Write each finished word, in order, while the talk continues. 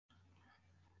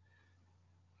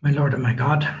My Lord and my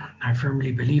God, I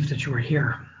firmly believe that you are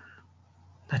here,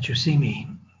 that you see me,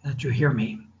 that you hear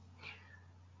me.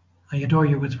 I adore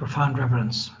you with profound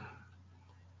reverence.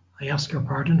 I ask your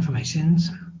pardon for my sins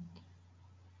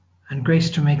and grace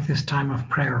to make this time of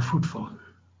prayer fruitful.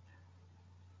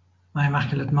 My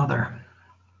Immaculate Mother,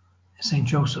 Saint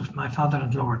Joseph, my Father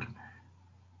and Lord,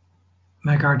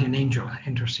 my guardian angel,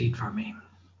 intercede for me.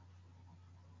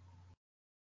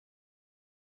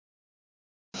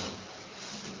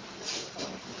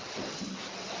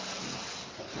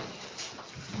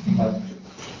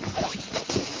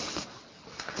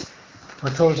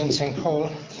 We're told in St. Paul,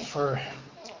 for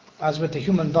as with the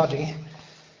human body,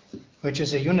 which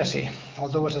is a unity,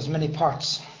 although it has many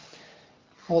parts,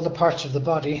 all the parts of the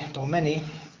body, though many,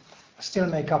 still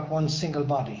make up one single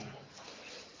body.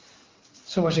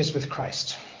 So it is with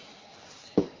Christ.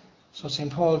 So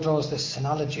St. Paul draws this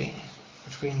analogy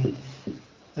between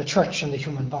the church and the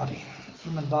human body.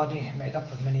 Human body made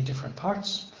up of many different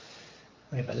parts.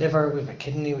 We have a liver, we have a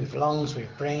kidney, we have lungs, we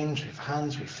have brains, we have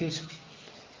hands, we have feet.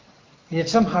 Yet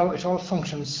somehow it all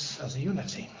functions as a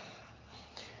unity.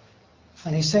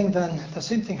 And he's saying then the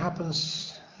same thing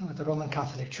happens with the Roman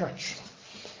Catholic Church.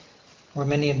 We're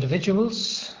many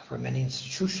individuals, we're many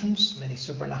institutions, many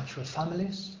supernatural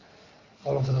families,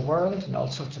 all over the world in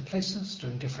all sorts of places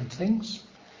doing different things,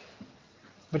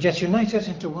 but yet united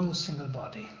into one single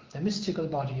body, the mystical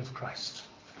body of Christ.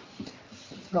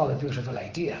 Rather beautiful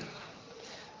idea.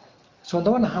 So on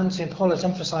the one hand, St. Paul is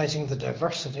emphasizing the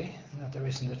diversity that there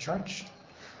is in the church,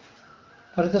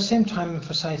 but at the same time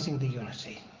emphasizing the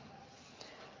unity.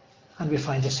 And we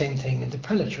find the same thing in the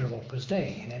prelature of Opus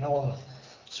Dei and in all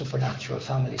supernatural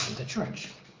families in the church.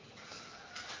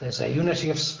 There's a unity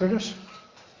of spirit,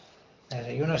 there's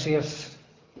a unity of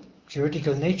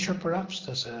juridical nature perhaps,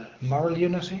 there's a moral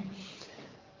unity,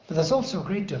 but there's also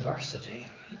great diversity.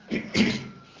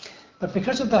 But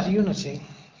because of that unity,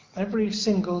 every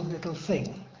single little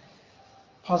thing,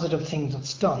 positive thing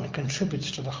that's done, contributes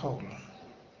to the whole.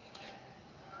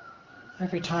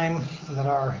 Every time that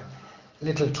our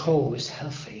little toe is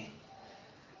healthy,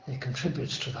 it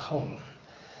contributes to the whole.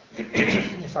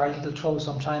 If our little toe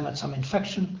sometime had some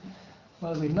infection,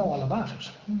 well, we'd know all about it.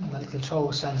 The little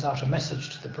toe sends out a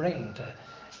message to the brain to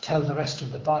tell the rest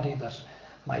of the body that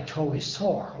my toe is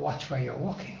sore, watch where you're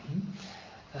walking.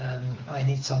 I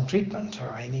need some treatment, or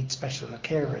I need special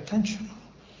care or attention.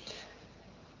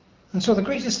 And so the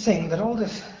greatest thing that all the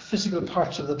physical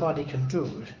parts of the body can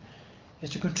do is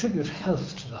to contribute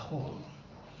health to the whole.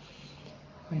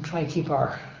 We try to keep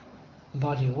our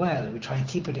body well, we try and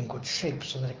keep it in good shape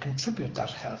so that it contributes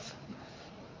that health.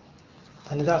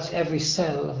 And that's every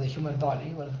cell of the human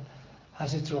body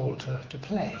has its role to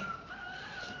play.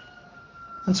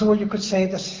 And so you could say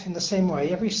that in the same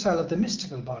way, every cell of the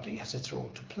mystical body has its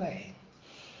role to play.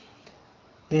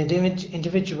 The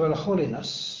individual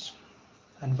holiness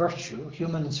and virtue,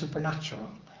 human and supernatural,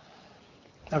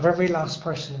 of every last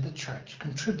person in the church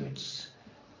contributes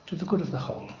to the good of the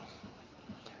whole.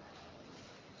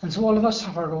 And so all of us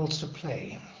have our roles to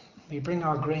play. We bring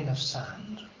our grain of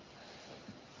sand.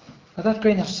 But that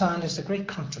grain of sand is a great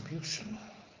contribution.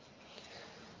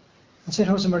 And St.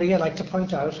 Josemaria liked to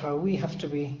point out how we have to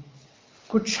be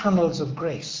good channels of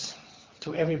grace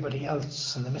to everybody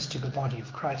else in the mystical body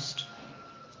of Christ,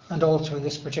 and also in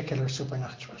this particular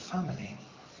supernatural family.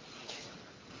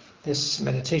 This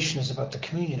meditation is about the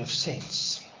communion of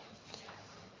saints.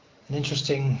 An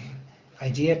interesting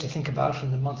idea to think about in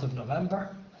the month of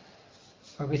November,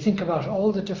 where we think about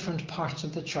all the different parts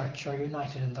of the church are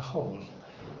united in the whole.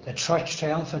 The church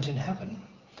triumphant in heaven,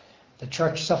 the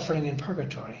church suffering in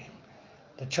purgatory,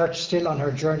 the church still on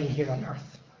her journey here on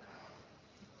earth.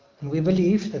 And we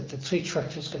believe that the three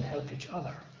churches can help each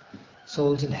other.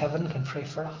 Souls in heaven can pray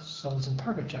for us, souls in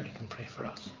purgatory can pray for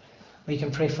us. We can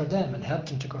pray for them and help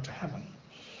them to go to heaven.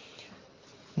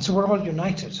 And so we're all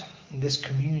united in this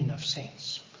communion of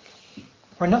saints,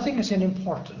 where nothing is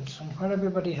unimportant and where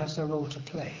everybody has their role to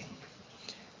play.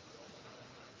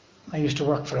 I used to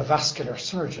work for a vascular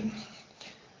surgeon,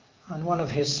 and one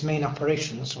of his main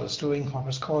operations was doing what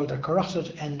was called a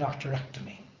carotid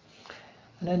endarterectomy.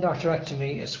 An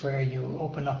endarterectomy is where you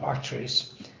open up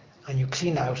arteries and you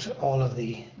clean out all of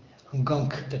the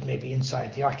gunk that may be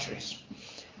inside the arteries.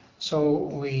 So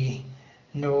we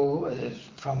know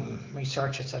from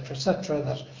research, etc.,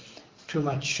 that too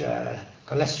much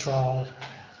cholesterol,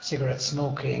 cigarette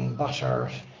smoking, butter,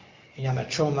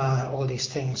 hematoma, all these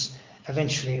things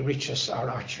eventually reaches our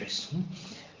arteries.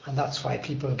 And that's why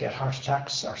people get heart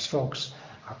attacks or strokes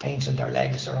or pains in their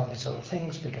legs or all these other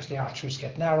things, because the arteries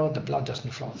get narrowed, the blood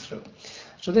doesn't flow through.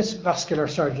 So this vascular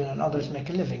surgeon and others make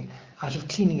a living out of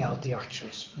cleaning out the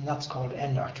arteries, and that's called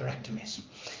endarterectomies.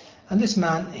 And this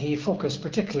man, he focused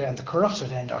particularly on the carotid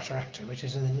endarterectomy, which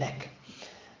is in the neck.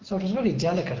 So it was a very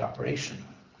delicate operation,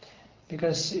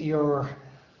 because you're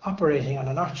operating on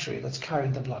an artery that's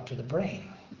carrying the blood to the brain.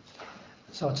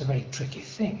 So it's a very tricky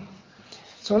thing.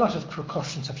 So a lot of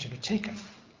precautions have to be taken.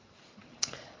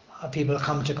 People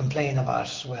come to complain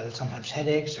about, well, sometimes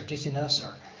headaches or dizziness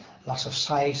or loss of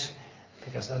sight,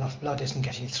 because enough blood isn't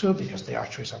getting through because the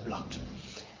arteries are blocked.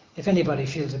 If anybody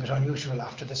feels a bit unusual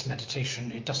after this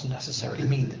meditation, it doesn't necessarily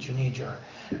mean that you need your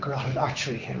carotid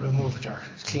artery removed or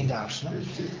cleaned out. No?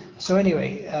 So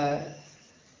anyway,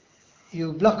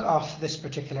 you block off this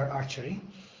particular artery.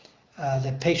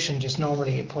 The patient is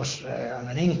normally put on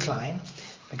an incline,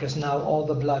 because now all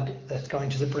the blood that's going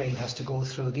to the brain has to go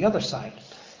through the other side,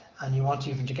 and you want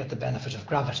even to get the benefit of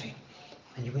gravity,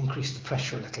 and you increase the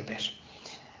pressure a little bit.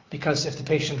 Because if the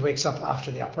patient wakes up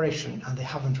after the operation and they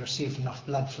haven't received enough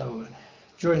blood flow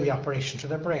during the operation to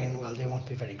their brain, well, they won't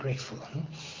be very grateful.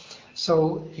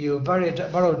 So you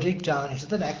burrow deep down into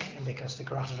the neck, and because the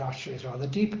carotid artery is rather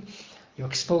deep, you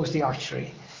expose the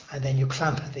artery, and then you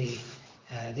clamp the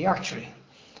artery,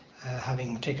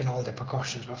 having taken all the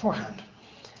precautions beforehand.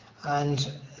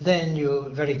 And then you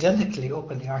very delicately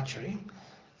open the artery,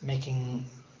 making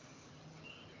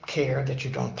care that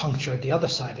you don't puncture the other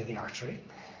side of the artery,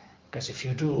 because if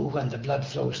you do, when the blood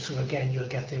flows through again, you'll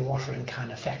get the watering can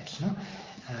effect, no?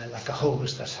 Like a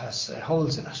hose that has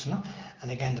holes in it, no? And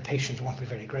again, the patient won't be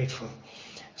very grateful.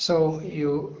 So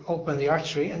you open the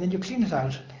artery, and then you clean it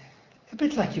out, a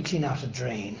bit like you clean out a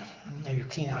drain, or you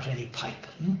clean out any pipe.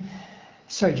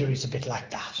 Surgery is a bit like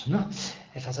that. No?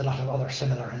 It has a lot of other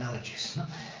similar analogies. No?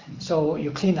 So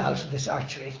you clean out this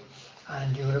artery,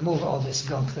 and you remove all this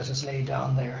gunk that is laid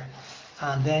down there,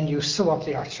 and then you sew up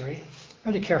the artery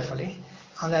very carefully,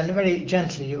 and then very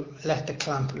gently you let the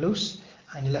clamp loose,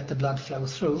 and you let the blood flow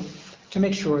through to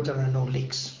make sure there are no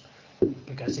leaks.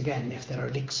 Because again, if there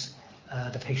are leaks,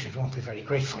 the patient won't be very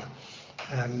grateful.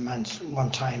 And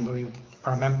one time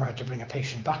our member had to bring a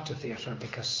patient back to theatre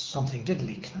because something did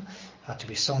leak. Had to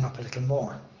be sewn up a little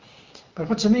more. But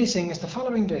what's amazing is the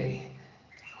following day,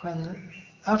 when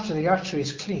after the artery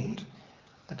is cleaned,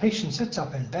 the patient sits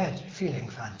up in bed feeling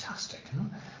fantastic,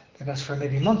 because for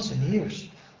maybe months and years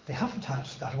they haven't had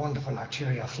that wonderful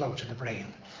arterial flow to the brain,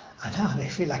 and now they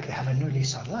feel like they have a new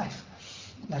lease on life,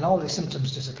 and all the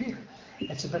symptoms disappear.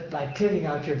 It's a bit like clearing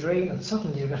out your drain, and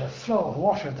suddenly you get a flow of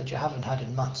water that you haven't had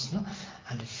in months,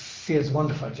 and it feels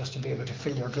wonderful just to be able to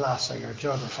fill your glass or your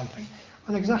jug or something.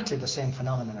 Well, exactly the same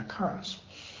phenomenon occurs.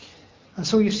 And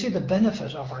so you see the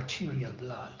benefit of arterial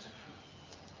blood,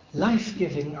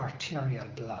 life-giving arterial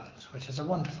blood, which is a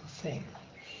wonderful thing.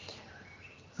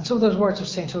 And so those words of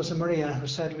St. Josemaria, who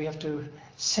said we have to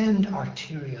send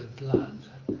arterial blood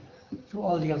to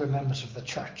all the other members of the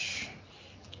church,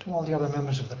 to all the other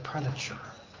members of the prelature,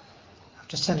 have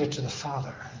to send it to the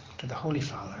Father, to the Holy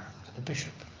Father, to the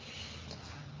Bishop.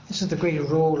 This is the great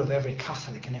role of every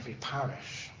Catholic in every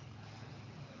parish.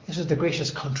 This is the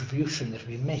greatest contribution that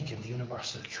we make in the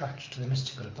universal church to the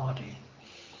mystical body.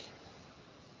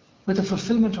 With the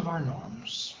fulfillment of our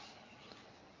norms,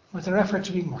 with our effort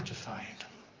to be mortified,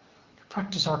 to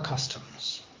practice our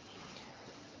customs.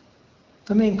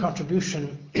 The main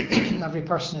contribution every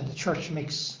person in the church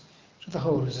makes to the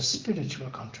whole is a spiritual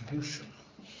contribution.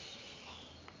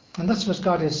 And that's what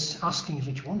God is asking of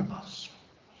each one of us.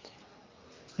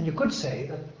 And you could say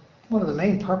that one of the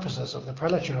main purposes of the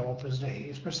Prelature of Opus Dei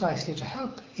is precisely to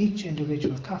help each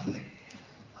individual Catholic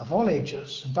of all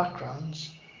ages and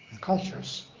backgrounds and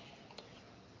cultures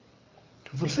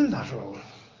to fulfill that role,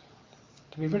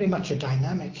 to be very much a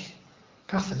dynamic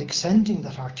Catholic, sending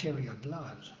that arterial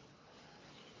blood,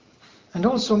 and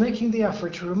also making the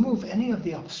effort to remove any of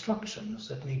the obstructions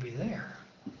that may be there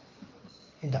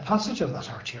in the passage of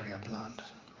that arterial blood.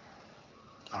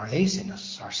 Our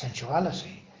laziness, our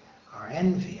sensuality, our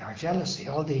envy, our jealousy,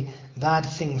 all the bad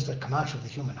things that come out of the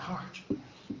human heart,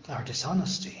 our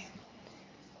dishonesty.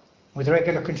 With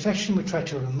regular confession, we try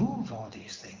to remove all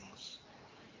these things.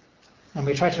 And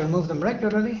we try to remove them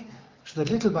regularly so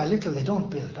that little by little they don't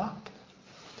build up,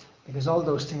 because all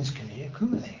those things can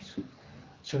accumulate.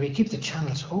 So we keep the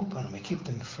channels open, we keep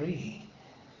them free.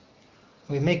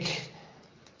 We make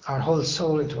our whole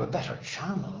soul into a better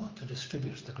channel to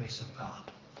distribute the grace of God.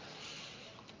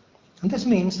 And this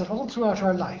means that all throughout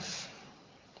our life,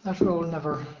 that role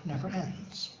never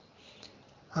ends.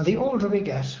 And the older we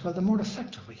get, well, the more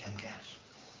effective we can get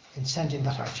in sending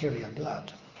that arterial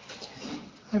blood.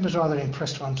 I was rather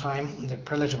impressed one time, the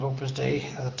prelate of Opus Dei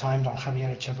at the time, Don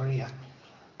Javier Echeverria,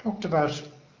 talked about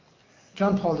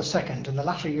John Paul II, in the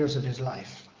latter years of his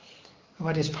life, who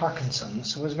had his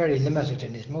Parkinson's, who was very limited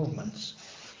in his movements,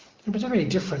 he was a very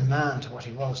different man to what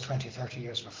he was 20, 30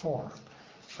 years before,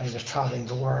 when he was travelling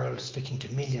the world, speaking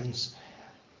to millions.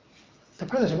 The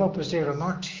prelate of Opus Dei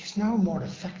remarked, he's now more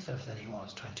effective than he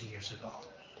was 20 years ago.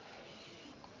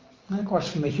 And of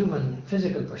course, from a human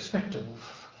physical perspective,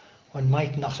 one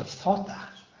might not have thought that.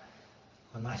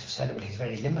 One might have said, well, he's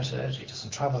very limited, he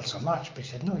doesn't travel so much, but he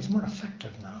said, no, he's more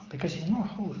effective now, because he's more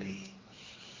holy.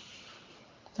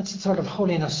 That's the sort of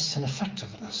holiness and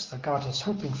effectiveness that God is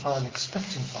hoping for and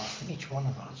expecting for from each one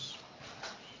of us.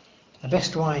 The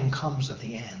best wine comes at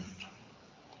the end.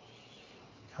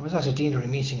 I was at a deanery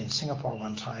meeting in Singapore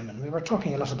one time, and we were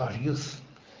talking a lot about youth.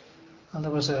 And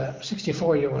there was a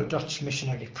 64-year-old Dutch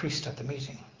missionary priest at the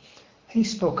meeting. He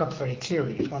spoke up very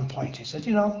clearly at one point. He said,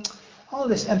 all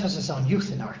this emphasis on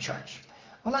youth in our church.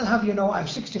 Well, I'll have you know I'm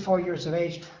 64 years of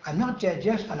age, I'm not dead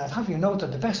yet, and I'll have you know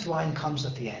that the best wine comes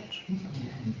at the end.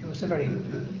 It was a very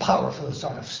powerful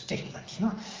sort of statement.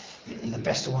 The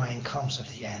best wine comes at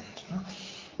the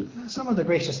end. Some of the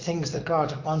greatest things that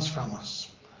God wants from us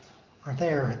are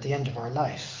there at the end of our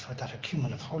life, with that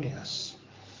acumen of holiness,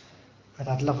 with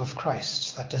that love of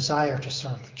Christ, that desire to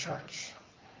serve the church.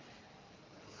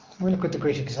 We look at the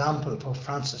great example Pope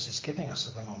Francis is giving us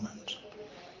at the moment.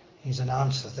 He's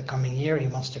announced that the coming year he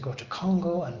wants to go to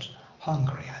Congo and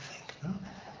Hungary, I think.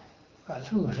 Well,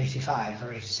 who at 85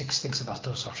 or 86 thinks about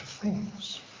those sort of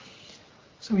things?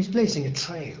 So he's blazing a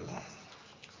trail,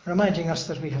 reminding us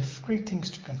that we have great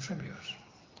things to contribute.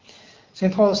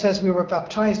 St. Paul says we were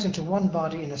baptized into one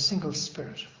body in a single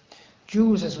spirit,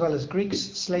 Jews as well as Greeks,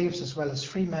 slaves as well as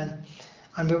free men,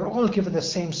 and we were all given the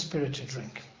same spirit to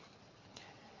drink.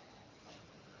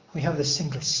 We have the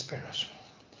single spirit.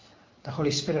 The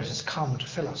Holy Spirit has come to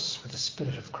fill us with the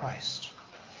Spirit of Christ.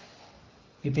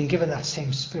 We've been given that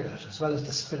same Spirit, as well as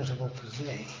the Spirit of Opus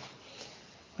Dei,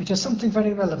 which has something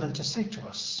very relevant to say to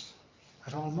us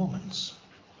at all moments.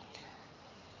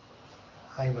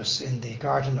 I was in the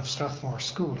garden of Strathmore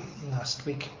School last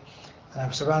week, and I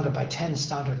was surrounded by 10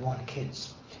 Standard 1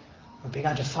 kids who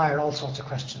began to fire all sorts of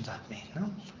questions at me.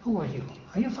 Who are you?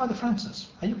 Are you Father Francis?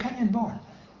 Are you Kenyan born?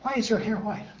 Why is your hair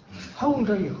white? How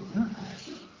old are you?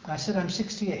 I said, I'm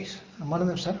 68. And one of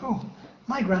them said, oh,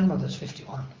 my grandmother's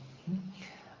 51. I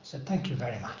said, thank you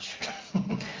very much.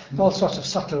 All sorts of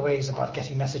subtle ways about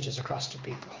getting messages across to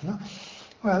people.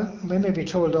 Well, we may be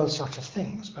told all sorts of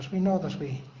things, but we know that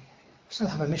we still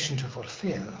have a mission to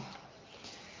fulfill.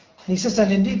 And he says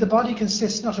that indeed the body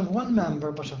consists not of one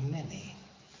member, but of many.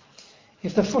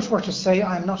 If the foot were to say,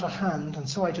 I am not a hand, and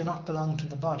so I do not belong to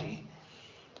the body,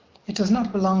 it does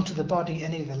not belong to the body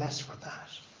any the less for that.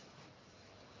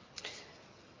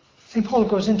 St. Paul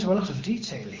goes into a lot of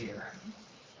detail here.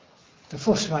 The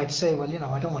foot might say, well,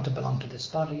 I don't want to belong to this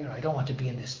body, or I don't want to be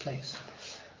in this place.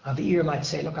 The ear might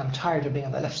say, look, I'm tired of being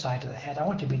on the left side of the head. I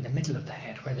want to be in the middle of the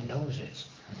head, where the nose is.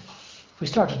 If we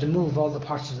started to move all the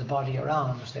parts of the body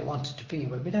around as they wanted to be,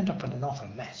 well, we'd end up in an awful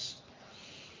mess.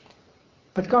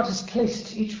 But God has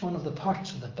placed each one of the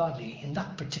parts of the body in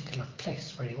that particular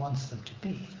place where he wants them to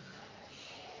be.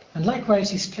 And likewise,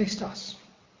 he's placed us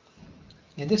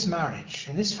in this marriage,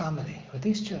 in this family, with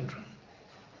these children,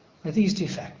 with these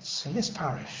defects, in this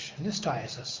parish, in this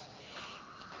diocese,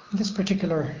 in this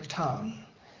particular town,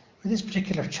 with these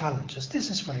particular challenges. This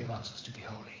is where he wants us to be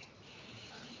holy.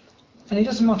 And he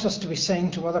doesn't want us to be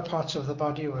saying to other parts of the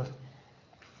body, well,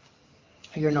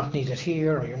 you're not needed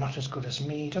here, or you're not as good as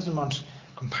me. He doesn't want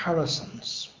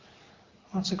comparisons.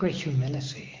 He wants a great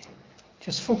humility,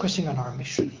 just focusing on our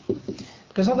mission.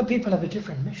 Because other people have a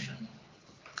different mission.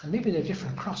 And maybe they're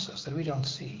different crosses that we don't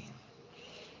see.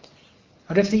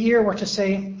 Or if the ear were to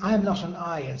say, I am not an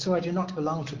eye, and so I do not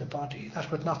belong to the body,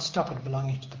 that would not stop it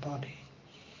belonging to the body.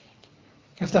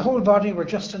 If the whole body were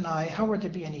just an eye, how would there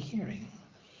be any hearing?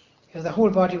 If the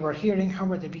whole body were hearing, how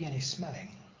would there be any smelling?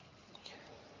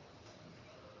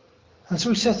 And so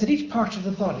he says that each part of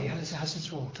the body has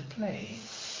its role to play.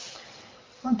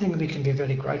 One thing we can be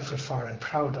very grateful for and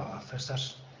proud of is that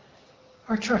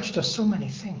our church does so many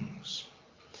things.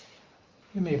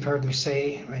 You may have heard me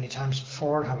say many times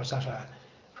before, I was at a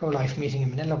pro-life meeting in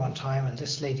Manila one time, and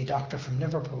this lady doctor from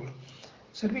Liverpool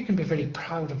said we can be very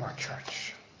proud of our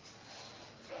church.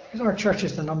 Because our church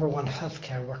is the #1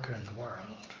 healthcare worker in the world.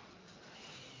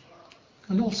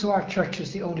 And also our church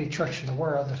is the only church in the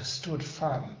world that has stood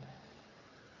firm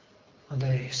on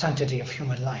the sanctity of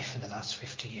human life in the last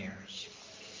 50 years.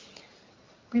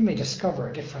 We may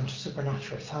discover different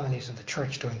supernatural families in the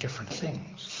church doing different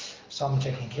things. Some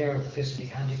taking care of the physically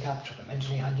handicapped, or the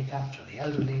mentally handicapped, or the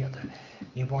elderly, or the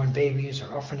newborn babies, or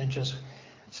orphanages.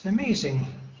 It's an amazing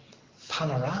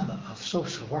panorama of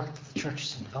social work that the church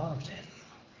is involved in,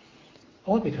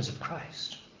 all because of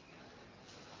Christ,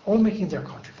 all making their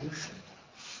contribution.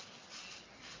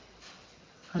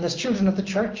 And as children of the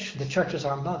church is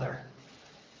our mother,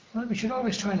 well, we should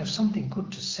always try and have something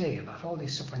good to say about all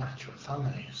these supernatural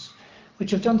families,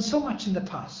 which have done so much in the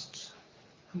past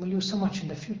and will do so much in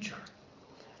the future.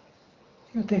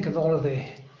 You think of all of the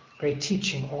great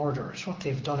teaching orders, what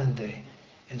they've done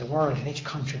in the world, in each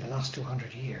country, the last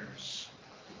 200 years.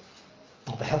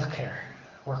 All the healthcare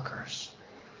workers.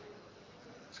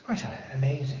 It's quite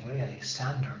amazing, really.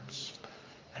 Standards,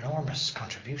 enormous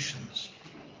contributions.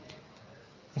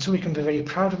 And so we can be very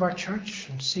proud of our church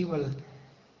and see, well,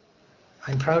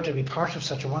 I'm proud to be part of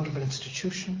such a wonderful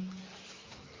institution.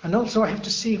 And also I have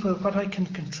to see, well, what I can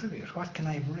contribute, what can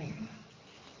I bring?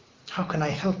 How can I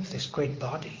help this great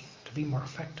body to be more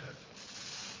effective?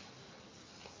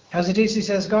 As it is, he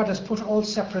says, God has put all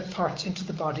separate parts into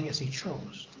the body as he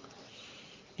chose.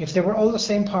 If they were all the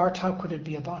same part, how could it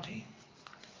be a body?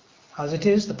 As it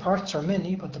is, the parts are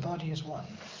many, but the body is one.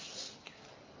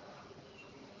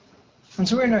 And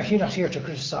so we're not here to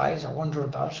criticize or wonder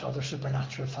about other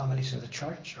supernatural families of the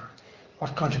church or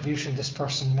what contribution this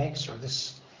person makes or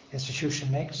this institution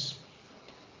makes.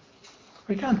 If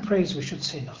we can't praise, we should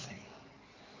say nothing.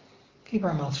 Keep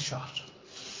our mouth shut.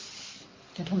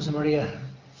 St. Josemaria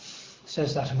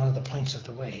says that in one of the points of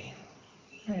the way.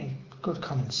 Very good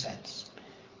common sense.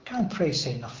 Can't praise,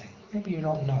 say nothing. Maybe you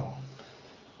don't know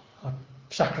what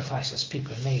sacrifices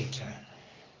people made to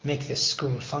make this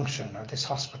school function or this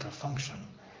hospital function,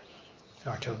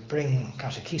 or to bring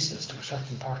catechesis to a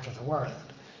certain part of the world.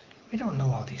 We don't know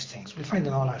all these things. We'll find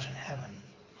them all out in heaven.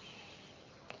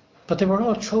 But they were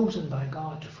all chosen by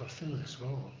God to fulfill this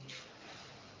role.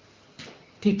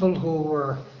 People who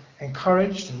were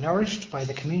encouraged and nourished by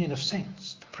the communion of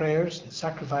saints, the prayers and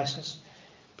sacrifices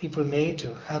people made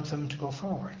to help them to go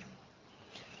forward.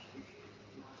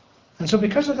 And so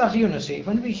because of that unity,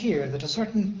 when we hear that a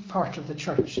certain part of the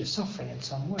church is suffering in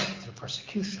some way through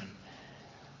persecution,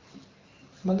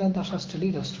 well, then that has to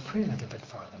lead us to pray a little bit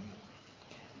for them.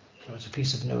 There was a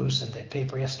piece of news in the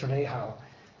paper yesterday how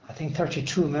I think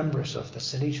 32 members of the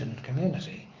Salesian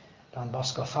community, Don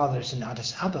Bosco Fathers in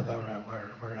Addis Ababa,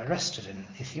 were arrested in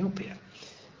Ethiopia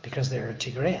because they're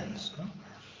Tigrayans,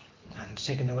 and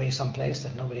taken away someplace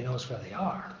that nobody knows where they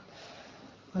are.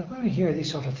 Well, when we hear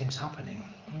these sort of things happening,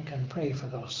 we can pray for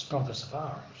those brothers of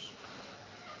ours.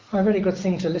 A very good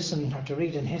thing to listen or to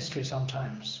read in history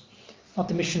sometimes, what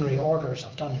the missionary orders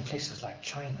have done in places like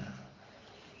China,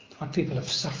 what people have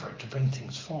suffered to bring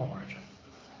things forward.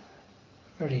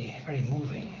 Very, very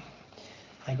moving.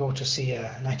 I go to see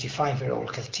a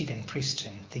 95-year-old Celtigan priest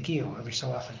in Thigio every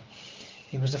so often.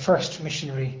 He was the first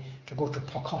missionary to go to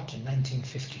Pokot in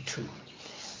 1952.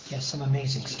 He has some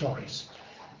amazing stories.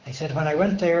 He said, when I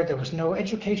went there, there was no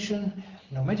education,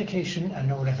 no medication, and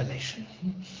no revelation.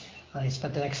 And he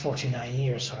spent the next 49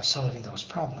 years sort of solving those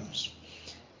problems.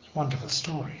 Wonderful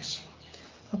stories.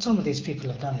 What some of these people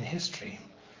have done in history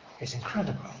is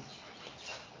incredible.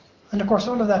 And of course,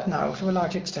 all of that now, to a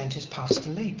large extent, is past the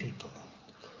lay people.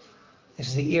 This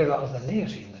is the era of the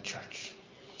laity in the church.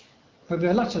 We'll be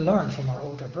a lot to learn from our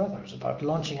older brothers about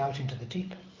launching out into the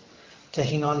deep,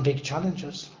 taking on big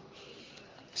challenges,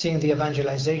 seeing the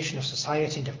evangelization of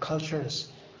society and of culture as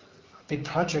a big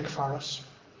project for us.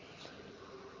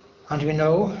 And we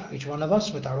know, each one of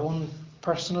us, with our own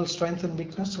personal strength and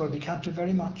weakness, well, we can't do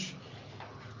very much.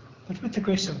 But with the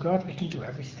grace of God, we can do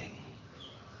everything.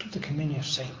 Do the communion of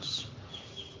saints.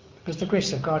 Because the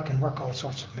grace of God can work all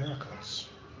sorts of miracles.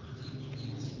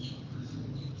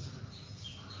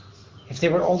 If they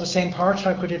were all the same part,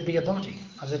 how could it be a body?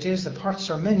 As it is, the parts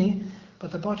are many, but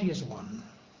the body is one.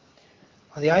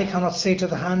 And the eye cannot say to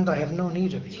the hand, I have no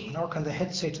need of you, nor can the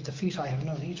head say to the feet, I have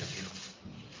no need of you.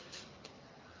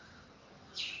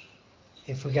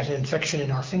 If we get an infection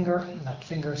in our finger, and that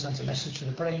finger sends a message to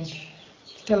the brain,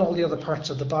 tell all the other parts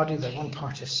of the body that one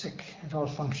part is sick. It all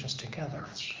functions together.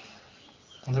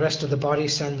 And the rest of the body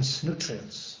sends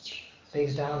nutrients,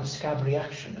 lays down a scab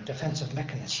reaction, a defensive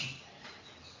mechanism,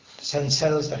 to send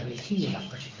cells that will heal that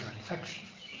particular infection.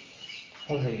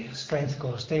 All the strength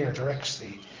goes there, directs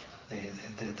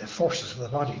the forces of the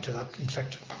body to that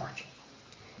infected part.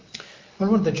 Well,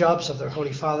 one of the jobs of the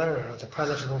Holy Father or the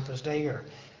prelate of Opus Dei or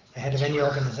the head of any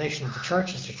organization of the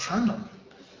church is to channel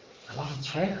a lot of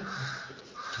prayer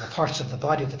to the parts of the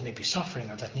body that may be suffering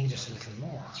or that need us a little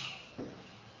more.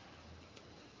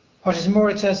 What is more,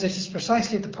 it says it is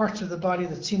precisely the parts of the body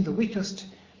that seem the weakest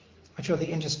which are the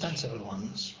indispensable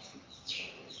ones.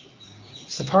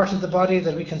 It's the part of the body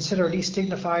that we consider least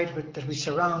dignified, but that we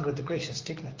surround with the greatest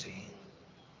dignity.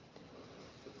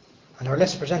 And our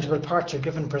less presentable parts are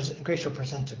given greater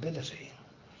presentability,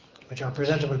 which our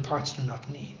presentable parts do not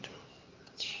need.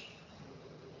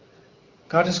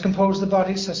 God has composed the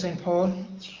body, says St. Paul,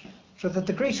 so that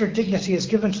the greater dignity is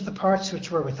given to the parts which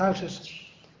were without it,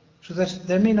 so that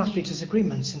there may not be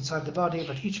disagreements inside the body,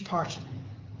 but each part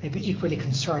may be equally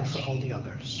concerned for all the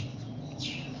others.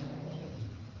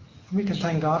 We can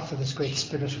thank God for this great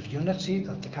spirit of unity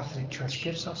that the Catholic Church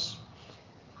gives us.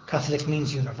 Catholic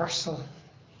means universal.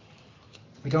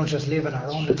 We don't just live in our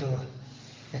own little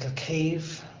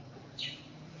cave,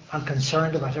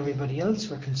 unconcerned about everybody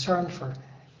else. We're concerned for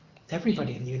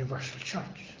everybody in the universal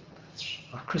church.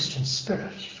 Our Christian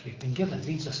spirit we've been given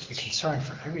leads us to be concerned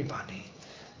for everybody,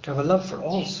 to have a love for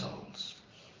all souls,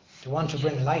 to want to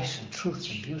bring light and truth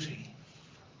and beauty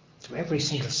to every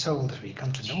single soul that we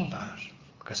come to know about,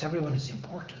 because everyone is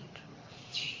important.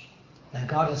 And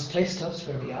God has placed us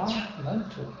where we are,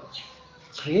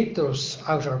 to create those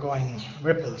outer going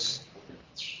ripples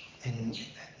in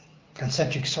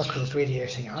concentric circles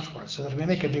radiating outwards, so that we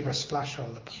make a bigger splash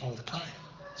all the time.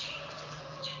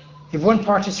 If one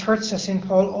part is hurt, says St.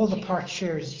 Paul, all the parts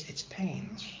share its pain.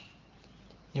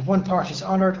 If one part is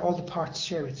honoured, all the parts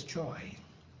share its joy.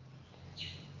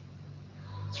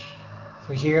 If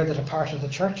we hear that a part of the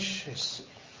church is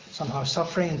somehow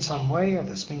suffering in some way, or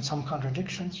there's been some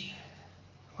contradiction,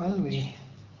 well, we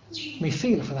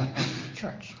feel for that part of the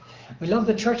church. We love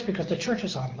the church because the church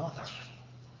is our mother.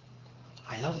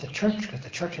 I love the church because the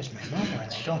church is my mother,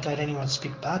 and I don't let anyone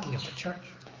speak badly of the church.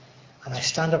 And I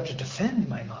stand up to defend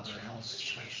my mother in all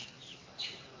situations,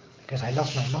 because I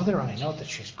love my mother and I know that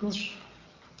she's good.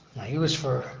 And I look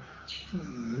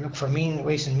for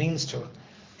ways and means to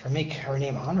make her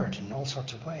name honoured in all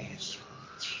sorts of ways.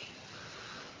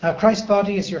 Now Christ's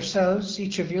body is yourselves,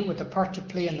 each of you, with a part to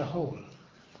play in the whole.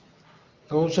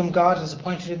 Those whom God has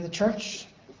appointed in the church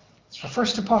are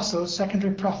first apostles,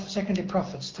 secondly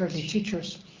prophets, thirdly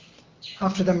teachers,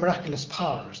 after them miraculous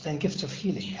powers, then gifts of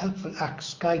healing, helpful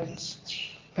acts, guidance,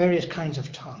 various kinds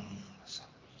of tongues.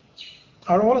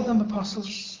 Are all of them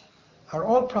apostles? Are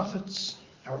all prophets?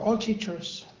 Are all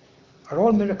teachers? Are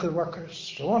all miracle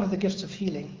workers? Do all have the gifts of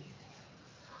healing?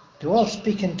 Do all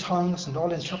speak in tongues and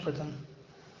all interpret them?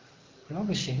 Well,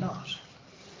 obviously not.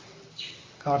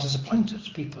 God has appointed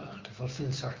people to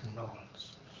fulfill certain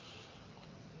roles,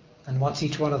 and wants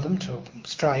each one of them to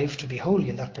strive to be holy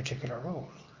in that particular role.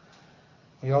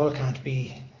 We all can't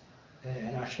be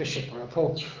an archbishop or a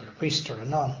pope or a priest or a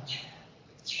nun.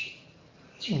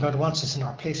 And God wants us in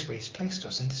our place where He's placed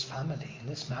us, in this family, in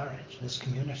this marriage, in this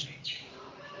community.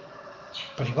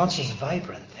 But He wants us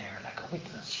vibrant there, like a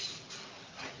witness,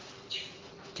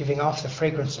 giving off the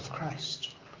fragrance of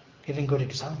Christ, giving good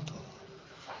example.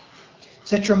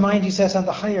 Set your mind, he says, on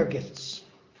the higher gifts.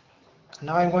 And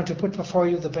now I'm going to put before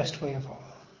you the best way of all.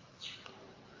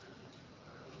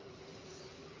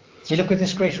 We look at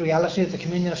this great reality of the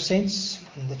communion of saints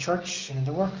in the church and in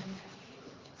the work,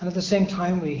 and at the same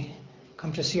time we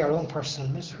come to see our own personal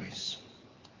miseries.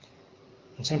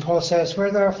 And St. Paul says,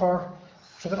 where therefore,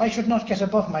 so that I should not get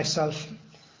above myself,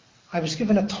 I was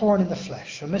given a thorn in the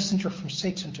flesh, a messenger from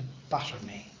Satan to batter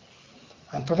me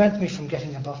and prevent me from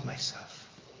getting above myself.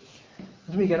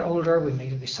 As we get older, we may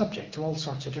be subject to all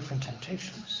sorts of different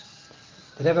temptations.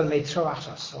 The devil may throw at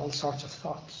us all sorts of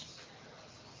thoughts.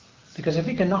 Because if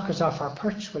he can knock us off our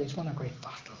perch, well, he's won a great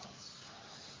battle.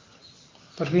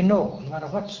 But we know, no matter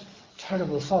what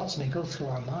terrible thoughts may go through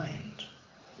our mind,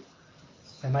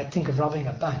 we might think of robbing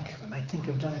a bank, we might think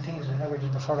of doing things we never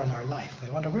did before in our life. We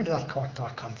wonder, where did that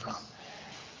thought come from?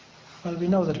 Well, we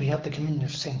know that we have the communion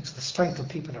of saints, the strength of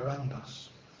people around us.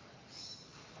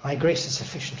 My grace is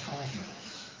sufficient for you.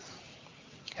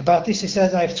 About this he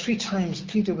says, I have 3 times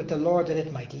pleaded with the Lord that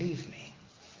it might leave me.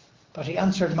 But he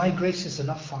answered, my grace is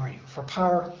enough for you, for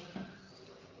power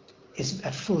is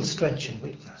at full stretch in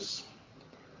weakness.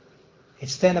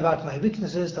 It's then about my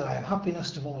weaknesses that I am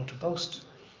happiest of all to boast,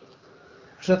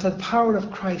 so that the power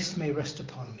of Christ may rest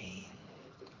upon me.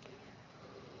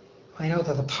 I know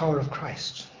that the power of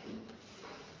Christ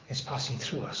is passing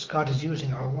through us. God is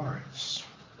using our words,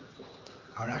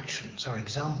 our actions, our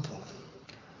example,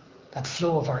 that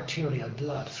flow of arterial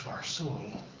blood through our soul.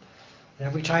 And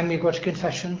every time we go to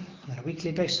confession on a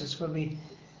weekly basis, will we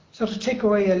sort of take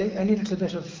away any little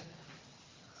bit of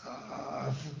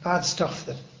bad stuff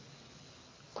that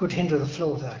could hinder the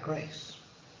flow of that grace.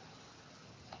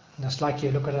 And it's like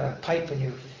you look at a pipe and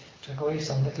you take away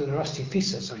some little rusty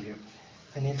pieces, or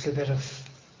any little bit of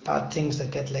bad things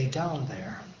that get laid down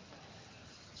there.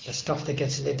 The stuff that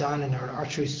gets laid down in our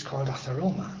arteries is called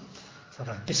atheroma, sort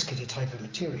of biscuity type of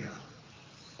material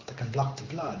that can block the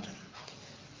blood.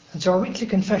 And so our weekly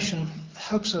confession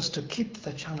helps us to keep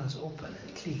the channels open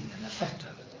and clean and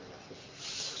effective,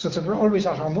 so that we're always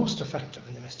at our most effective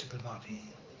in the mystical body.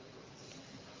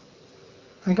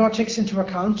 And God takes into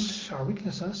account our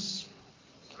weaknesses,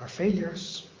 our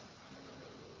failures.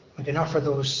 We can offer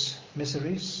those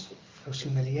miseries, those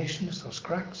humiliations, those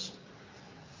cracks.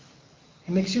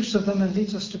 He makes use of them and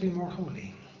leads us to be more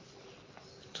holy,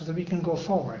 so that we can go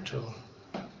forward to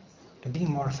being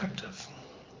more effective.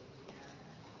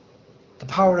 The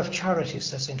power of charity,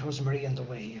 says St. Josemaria in the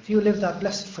Way. If you live that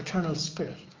blessed fraternal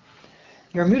spirit,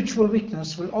 your mutual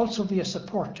weakness will also be a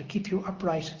support to keep you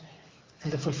upright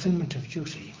in the fulfillment of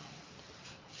duty.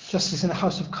 Just as in a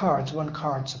house of cards, one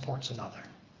card supports another.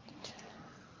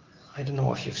 I don't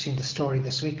know if you've seen the story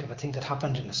this week of a thing that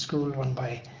happened in a school run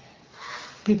by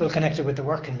people connected with the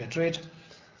work in Madrid.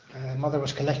 A mother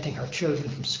was collecting her children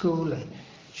from school, and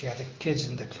she had the kids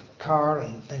in the car,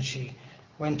 and then she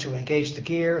went to engage the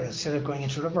gear, and instead of going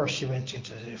into reverse, she went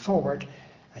into forward,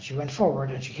 and she went forward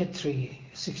and she hit 3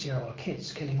 6-year-old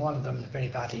kids, killing one of them and very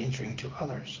badly injuring 2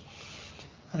 others.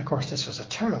 And of course this was a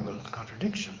terrible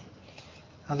contradiction.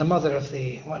 And the mother of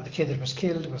the kid that was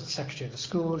killed was the secretary of the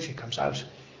school. She comes out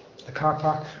to the car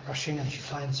park rushing, and she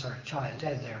finds her child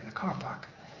dead there in the car park,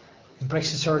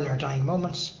 embraces her in her dying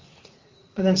moments,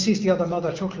 but then sees the other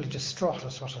mother totally distraught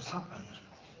as what has happened,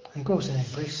 and goes and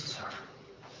embraces her,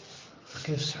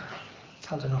 forgives her,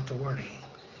 tells her not to worry.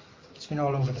 It's been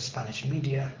all over the Spanish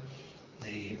media.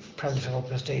 The prelate of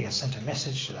Opus Dei has sent a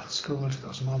message to that school, to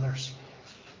those mothers.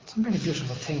 Some very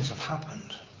beautiful things have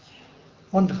happened.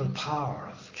 Wonderful power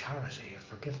of charity, of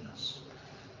forgiveness,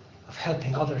 of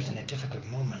helping others in a difficult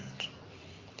moment.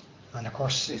 And of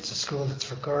course it's a school that's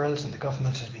for girls, and the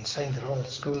government has been saying that all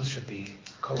schools should be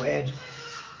co-ed,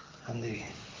 and the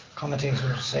commentators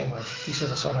were saying, well, these are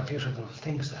the sort of beautiful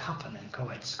things that happen in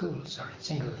co-ed schools, or in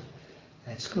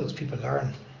single-ed schools. People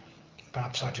learn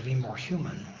perhaps how to be more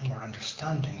human, more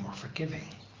understanding, more forgiving,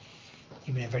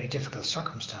 even in very difficult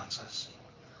circumstances.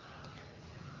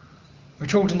 We're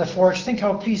told in the Forge, think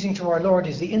how pleasing to our Lord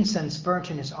is the incense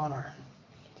burnt in his honour.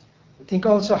 Think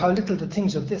also how little the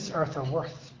things of this earth are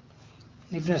worth.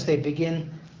 Even as they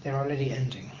begin, they're already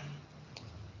ending.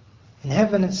 In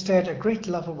heaven instead, a great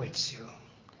love awaits you,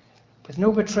 with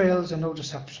no betrayals and no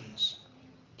deceptions.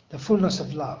 The fullness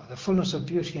of love, the fullness of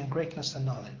beauty and greatness and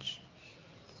knowledge.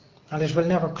 And it will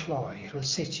never cloy, it will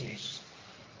satiate,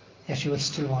 yet you will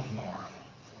still want more.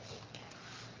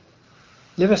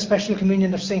 Live a special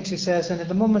communion of saints, he says, and in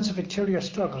the moments of interior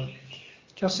struggle,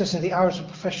 just as in the hours of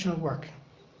professional work,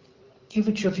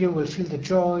 each of you will feel the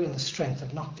joy and the strength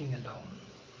of not being alone.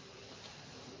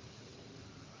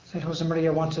 St.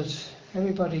 Josemaria wanted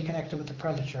everybody connected with the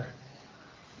prelature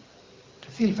to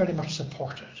feel very much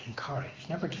supported, encouraged,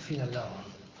 never to feel alone.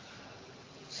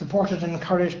 Supported and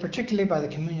encouraged particularly by the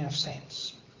communion of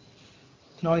saints,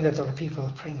 knowing that there were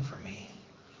people praying for me.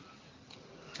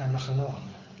 I'm not alone.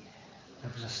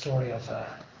 There was a story of a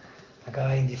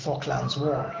guy in the Falklands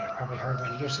War, you probably heard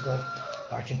many years ago,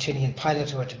 an Argentinian pilot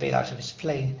who had to bail out of his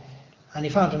plane, and he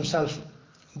found himself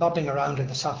bobbing around in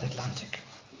the South Atlantic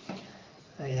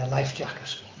in a life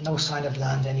jacket, no sign of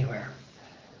land anywhere.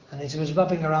 And as he was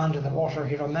bobbing around in the water,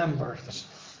 he remembered that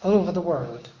all over the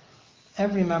world,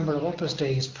 every member of Opus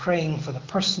Dei is praying for the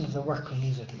person of the work who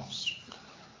needs it most.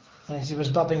 And as he was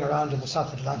bobbing around in the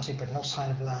South Atlantic with no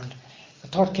sign of land, the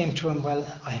thought came to him, well,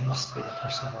 I must be the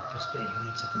person of Opus Dei who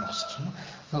needs it most.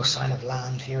 No sign of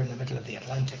land here in the middle of the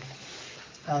Atlantic.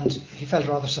 And he felt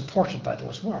rather supported by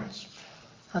those words.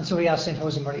 And so he asked St.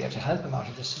 Josemaria to help him out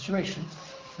of this situation,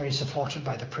 very supported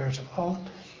by the prayers of all.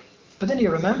 But then he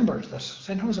remembered that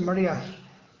St. Josemaria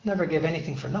never gave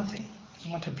anything for nothing. He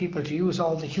wanted people to use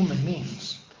all the human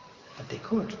means that they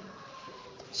could.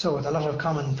 So with a lot of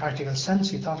common practical sense,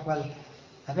 he thought, well,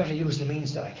 I better use the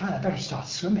means that I can. I better start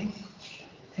swimming.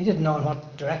 He didn't know in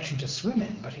what direction to swim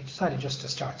in, but he decided just to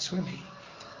start swimming.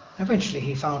 Eventually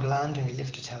he found land and he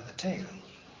lived to tell the tale,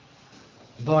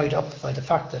 buoyed up by the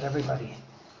fact that everybody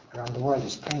around the world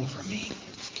is praying for me.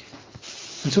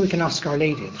 And so we can ask Our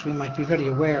Lady that we might be very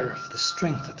aware of the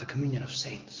strength of the communion of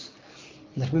saints,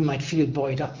 and that we might feel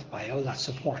buoyed up by all that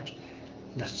support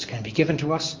that can be given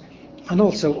to us, and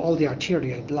also all the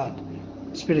arterial blood,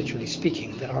 spiritually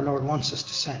speaking, that our Lord wants us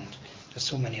to send to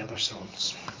so many other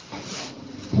souls.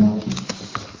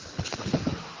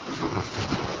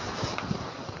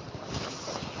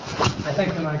 I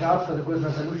thank you, my God, for the good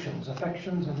resolutions,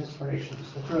 affections, and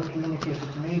inspirations that you have communicated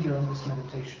to me during this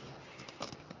meditation.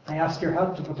 I ask your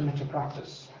help to put them into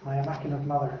practice. My Immaculate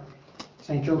Mother,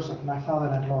 Saint Joseph, my Father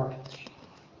and Lord,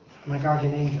 my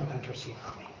guardian angel, intercede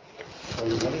for me.